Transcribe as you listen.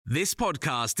This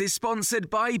podcast is sponsored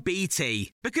by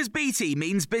BT, because BT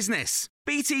means business.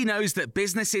 BT knows that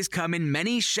businesses come in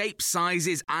many shapes,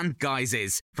 sizes and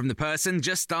guises, from the person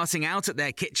just starting out at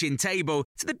their kitchen table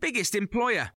to the biggest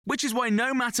employer, which is why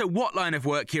no matter what line of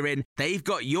work you're in, they've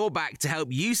got your back to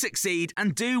help you succeed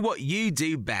and do what you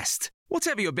do best.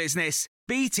 Whatever your business,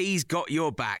 BT's got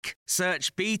your back.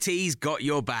 Search BT's got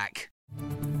your back.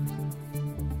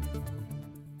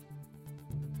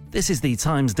 This is the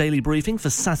Times Daily Briefing for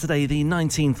Saturday the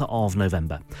 19th of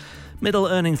November.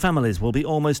 Middle-earning families will be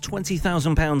almost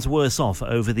 £20,000 worse off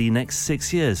over the next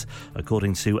 6 years,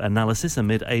 according to analysis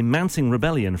amid a mounting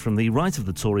rebellion from the right of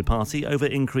the Tory party over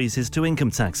increases to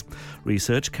income tax.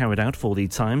 Research carried out for The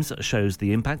Times shows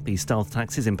the impact the stealth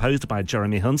taxes imposed by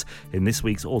Jeremy Hunt in this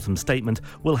week's autumn statement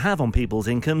will have on people's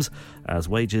incomes as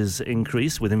wages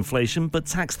increase with inflation, but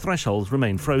tax thresholds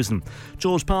remain frozen.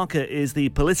 George Parker is the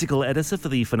political editor for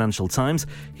the Financial Times.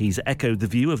 He's echoed the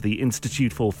view of the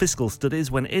Institute for Fiscal Studies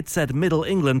when it said Middle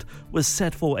England was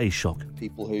set for a shock.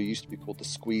 People who used to be called the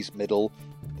squeeze middle,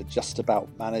 the just about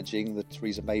managing, the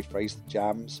Theresa May phrase, the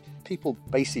jams. People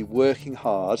basically working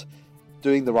hard,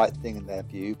 doing the right thing in their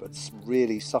view, but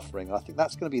really suffering. I think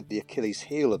that's going to be the Achilles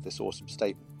heel of this autumn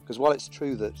statement. Because while it's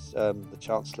true that the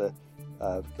Chancellor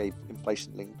gave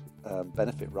inflation-linked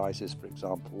benefit rises, for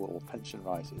example, or pension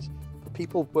rises, for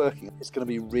people working, it's going to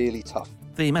be really tough.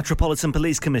 The Metropolitan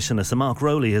Police Commissioner, Sir Mark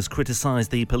Rowley, has criticised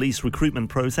the police recruitment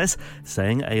process,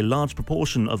 saying a large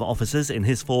proportion of officers in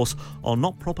his force are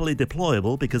not properly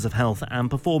deployable because of health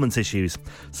and performance issues.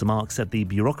 Sir Mark said the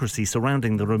bureaucracy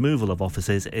surrounding the removal of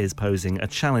officers is posing a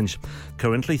challenge.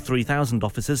 Currently, 3,000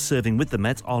 officers serving with the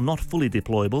Met are not fully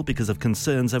deployable because of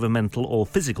concerns over mental or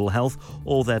physical health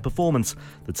or their performance.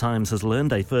 The Times has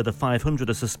learned a further 500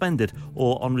 are suspended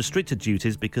or on restricted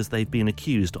duties because they've been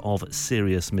accused of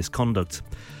serious misconduct.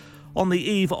 On the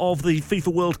eve of the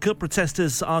FIFA World Cup,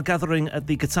 protesters are gathering at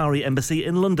the Qatari embassy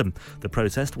in London. The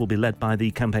protest will be led by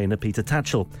the campaigner Peter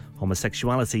Tatchell.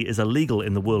 Homosexuality is illegal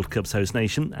in the World Cup's host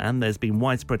nation, and there's been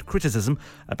widespread criticism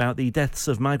about the deaths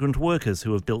of migrant workers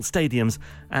who have built stadiums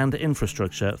and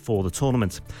infrastructure for the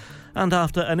tournament. And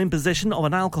after an imposition of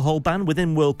an alcohol ban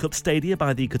within World Cup stadia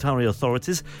by the Qatari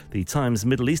authorities, the Times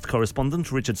Middle East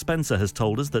correspondent Richard Spencer has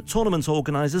told us that tournament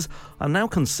organisers are now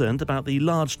concerned about the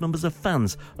large numbers of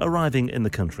fans arriving in the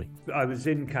country. I was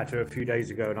in Qatar a few days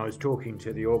ago and I was talking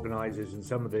to the organisers and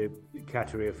some of the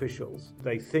Qatari officials.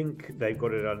 They think they've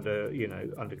got it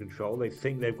under control. They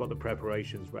think they've got the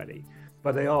preparations ready.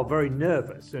 But they are very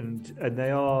nervous and they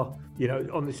are,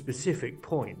 on this specific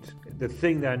point, the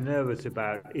thing they're nervous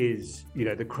about is,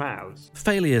 the crowds.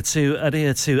 Failure to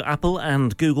adhere to Apple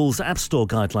and Google's App Store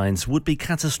guidelines would be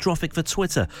catastrophic for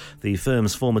Twitter, the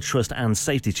firm's former trust and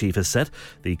safety chief has said.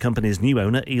 The company's new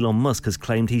owner, Elon Musk, has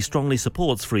claimed he strongly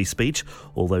supports free speech,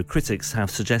 although critics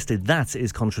have suggested that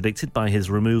is contradicted by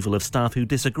his removal of staff who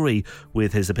disagree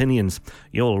with his opinions.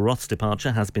 Yoel Roth's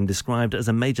departure has been described as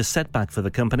a major setback for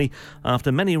the company, after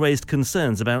many raised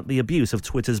concerns about the abuse of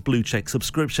Twitter's blue check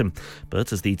subscription.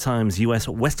 But as the Times US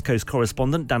West Coast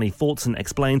correspondent Danny Fortson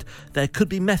explained, there could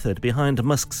be method behind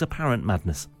Musk's apparent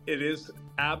madness. It is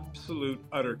absolute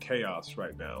utter chaos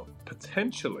right now.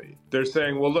 Potentially, they're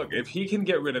saying, well, look, if he can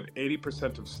get rid of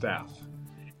 80% of staff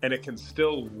and it can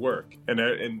still work and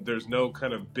there's no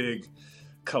kind of big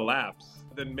collapse,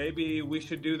 then maybe we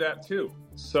should do that too.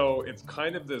 So it's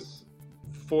kind of this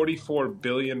 $44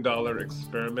 billion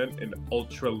experiment in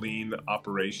ultra lean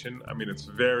operation. I mean,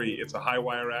 it's a high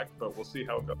wire act, but we'll see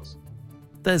how it goes.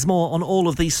 There's more on all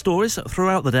of these stories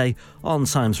throughout the day on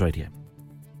Times Radio.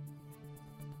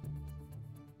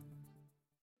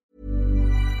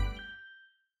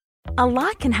 A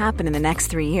lot can happen in the next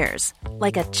 3 years.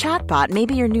 Like a chatbot may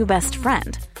be your new best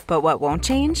friend. But what won't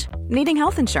change? Needing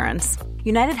health insurance.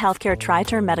 United Healthcare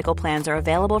Tri-Term Medical Plans are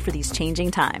available for these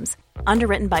changing times.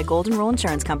 Underwritten by Golden Rule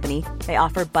Insurance Company, they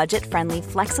offer budget-friendly,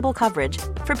 flexible coverage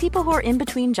for people who are in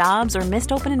between jobs or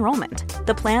missed open enrollment.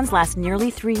 The plans last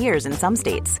nearly 3 years in some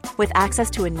states, with access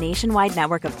to a nationwide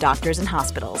network of doctors and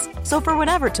hospitals. So for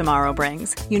whatever tomorrow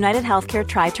brings, United Healthcare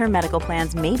Tri-Term Medical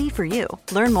Plans may be for you.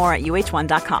 Learn more at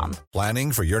uh1.com.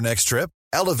 Planning for your next trip?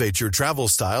 Elevate your travel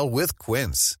style with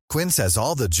Quince. Quince has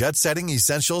all the jet-setting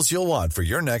essentials you'll want for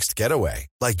your next getaway,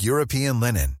 like European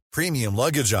linen, premium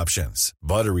luggage options,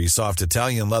 buttery soft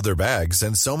Italian leather bags,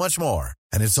 and so much more.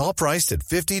 And it's all priced at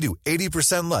 50 to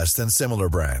 80% less than similar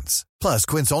brands. Plus,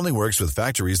 Quince only works with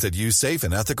factories that use safe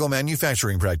and ethical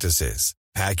manufacturing practices.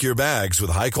 Pack your bags with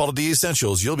high-quality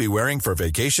essentials you'll be wearing for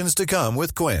vacations to come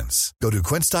with Quince. Go to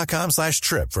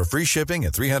quince.com/trip for free shipping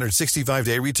and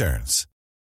 365-day returns.